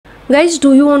Guys,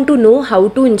 do you want to know how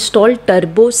to install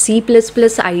Turbo C++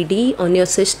 IDE on your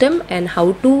system and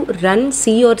how to run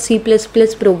C or C++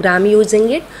 program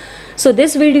using it? So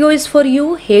this video is for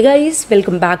you. Hey guys,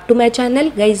 welcome back to my channel.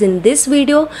 Guys, in this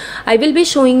video I will be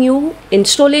showing you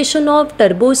installation of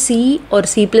Turbo C or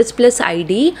C++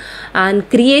 IDE and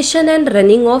creation and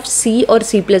running of C or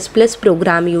C++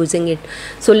 program using it.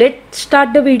 So let's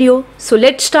start the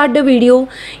video.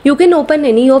 You can open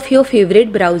any of your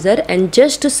favorite browser and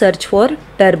just search for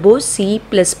Turbo C++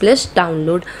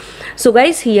 download. So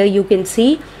guys, here you can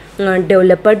see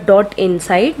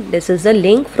developer.inside. This is the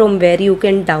link from where you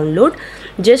can download.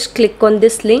 Just click on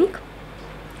this link.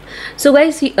 So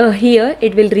guys, here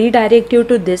it will redirect you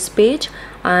to this page,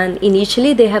 and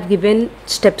initially they have given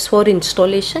steps for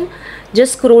installation.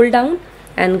 Just scroll down,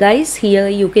 and guys, here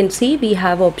you can see we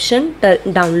have option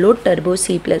download Turbo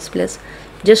C++.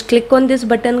 Just click on this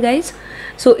button, guys.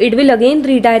 So it will again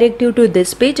redirect you to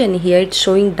this page, and here it's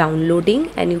showing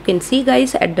downloading, and you can see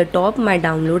guys at the top my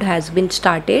download has been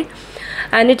started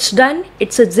and it's done.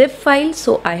 It's a zip file,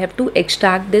 so I have to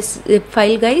extract this zip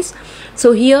file, guys.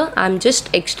 So here I'm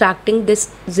just extracting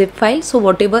this zip file. So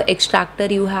whatever extractor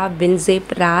you have,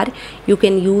 WinZip, RAR, you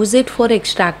can use it for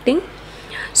extracting.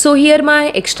 So here my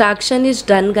extraction is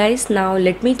done, guys. Now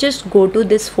let me just go to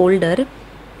this folder.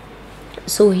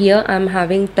 So here I'm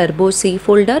having Turbo C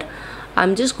folder.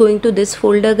 I'm just going to this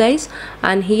folder, guys,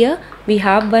 and here we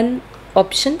have one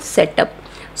option, setup.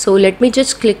 So let me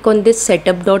just click on this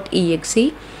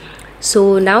setup.exe.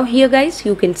 So now here guys,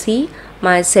 you can see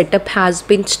my setup has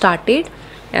been started,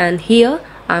 and here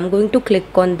I'm going to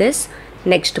click on this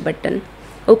next button.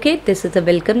 Okay, this is a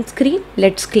welcome screen.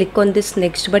 Let's click on this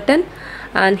next button,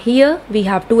 and here we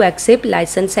have to accept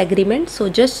license agreement. So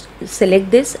just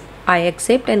select this I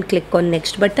accept and click on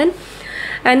next button,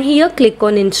 and here click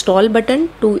on install button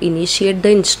to initiate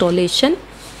the installation.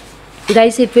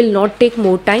 Guys, it will not take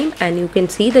more time, and you can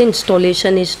see the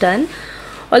installation is done.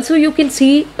 Also you can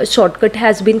see a shortcut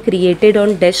has been created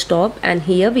on desktop, and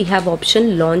here we have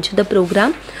option launch the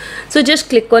program. So just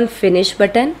click on finish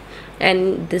button,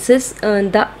 and this is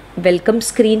the welcome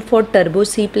screen for Turbo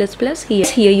C++.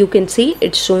 Here you can see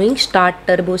it's showing start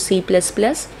Turbo C++,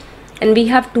 and we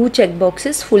have two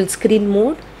checkboxes, full screen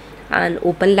mode and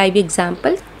open live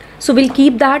example. So we'll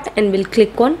keep that and we'll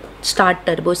click on start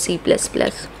Turbo C++.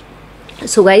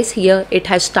 So guys, here it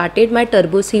has started my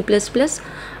Turbo C++.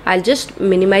 I'll just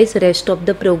minimize rest of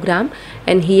the program,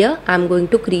 and here I'm going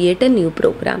to create a new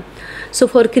program. So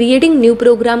for creating new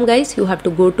program, guys, you have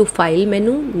to go to file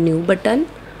menu, new button,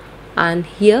 and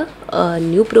here a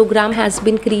new program has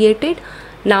been created.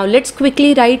 Now let's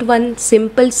quickly write one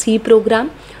simple C program.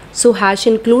 So hash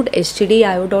include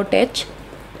stdio.h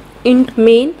int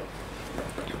main,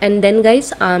 and then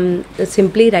guys I'm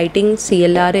simply writing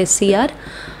clr scr,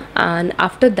 and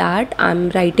after that I'm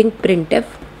writing printf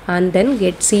and then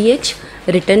get ch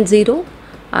return 0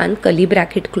 and curly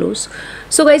bracket close.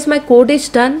 So guys, my code is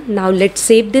done. Now let's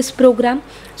save this program.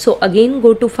 So again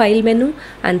go to file menu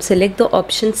and select the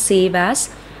option save as,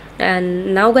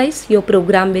 and now guys your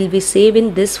program will be saved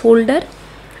in this folder.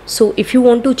 So if you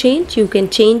want to change, you can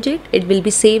change it. It will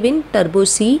be saved in Turbo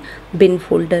C bin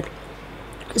folder.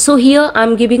 So here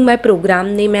I'm giving my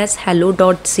program name as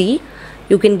hello.c.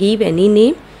 You can give any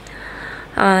name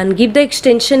and give the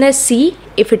extension as C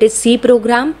if it is C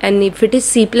program, and if it is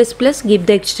C++, give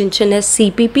the extension as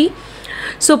CPP.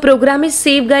 So program is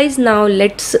saved, guys. Now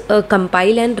let's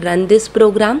compile and run this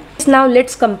program. Now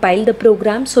let's compile the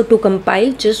program. So to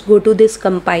compile, just go to this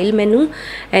compile menu,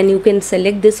 and you can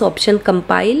select this option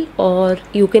compile, or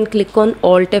you can click on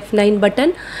Alt F9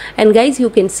 button, and guys you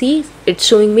can see it's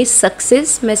showing me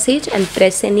success message, and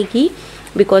press any key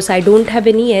because I don't have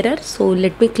any error. So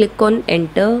let me click on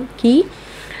enter key,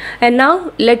 and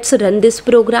now let's run this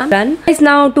program. Guys,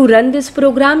 now to run this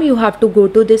program you have to go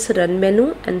to this run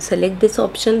menu and select this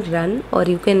option run, or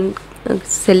you can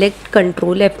select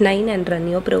Control F9 and run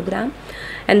your program,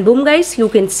 and boom guys, you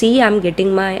can see I'm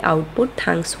getting my output.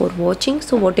 Thanks for watching.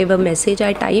 So whatever message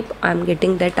I type, I'm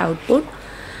getting that output.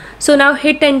 So now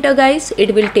hit enter, guys.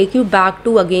 It will take you back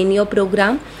to again your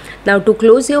program. Now to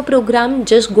close your program,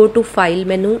 just go to file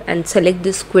menu and select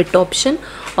this quit option,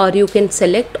 or you can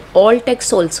select all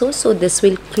text also. So this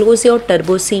will close your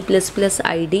Turbo C++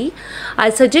 IDE. I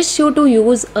suggest you to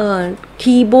use a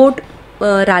keyboard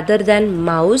rather than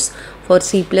mouse for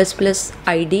C++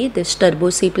 IDE, this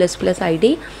Turbo C++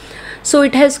 IDE. So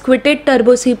it has quitted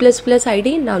Turbo C++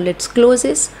 IDE. Now let's close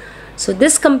this. So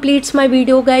this completes my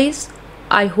video, guys.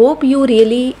 I hope you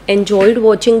really enjoyed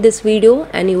watching this video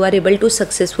and you are able to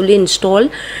successfully install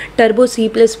Turbo C++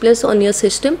 on your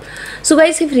system. So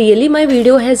guys, if really my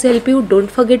video has helped you,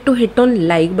 don't forget to hit on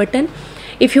like button.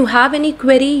 If you have any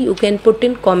query, you can put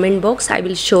in comment box. I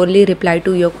will surely reply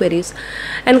to your queries.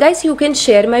 And guys, you can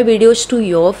share my videos to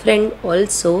your friend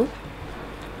also.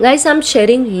 Guys, I'm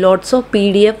sharing lots of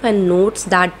PDF and notes,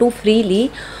 that too freely,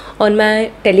 on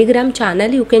my Telegram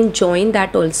channel. You can join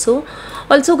that also.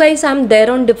 Also guys, I'm there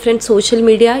on different social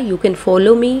media. You can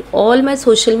follow me. All my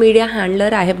social media handler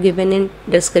I have given in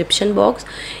description box.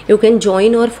 You can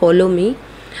join or follow me.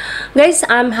 Guys,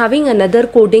 I'm having another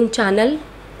coding channel,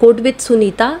 Code with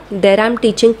Sunita. There I'm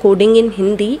teaching coding in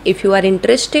Hindi. If you are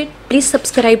interested, please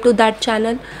subscribe to that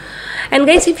channel. And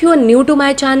guys, if you are new to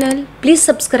my channel, please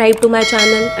subscribe to my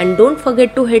channel and don't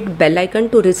forget to hit bell icon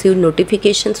to receive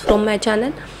notifications from my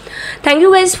channel. Thank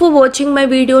you guys for watching my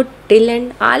video till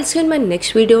end. I'll see you in my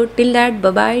next video. Till that,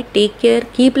 bye bye, take care,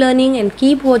 keep learning and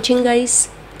keep watching guys.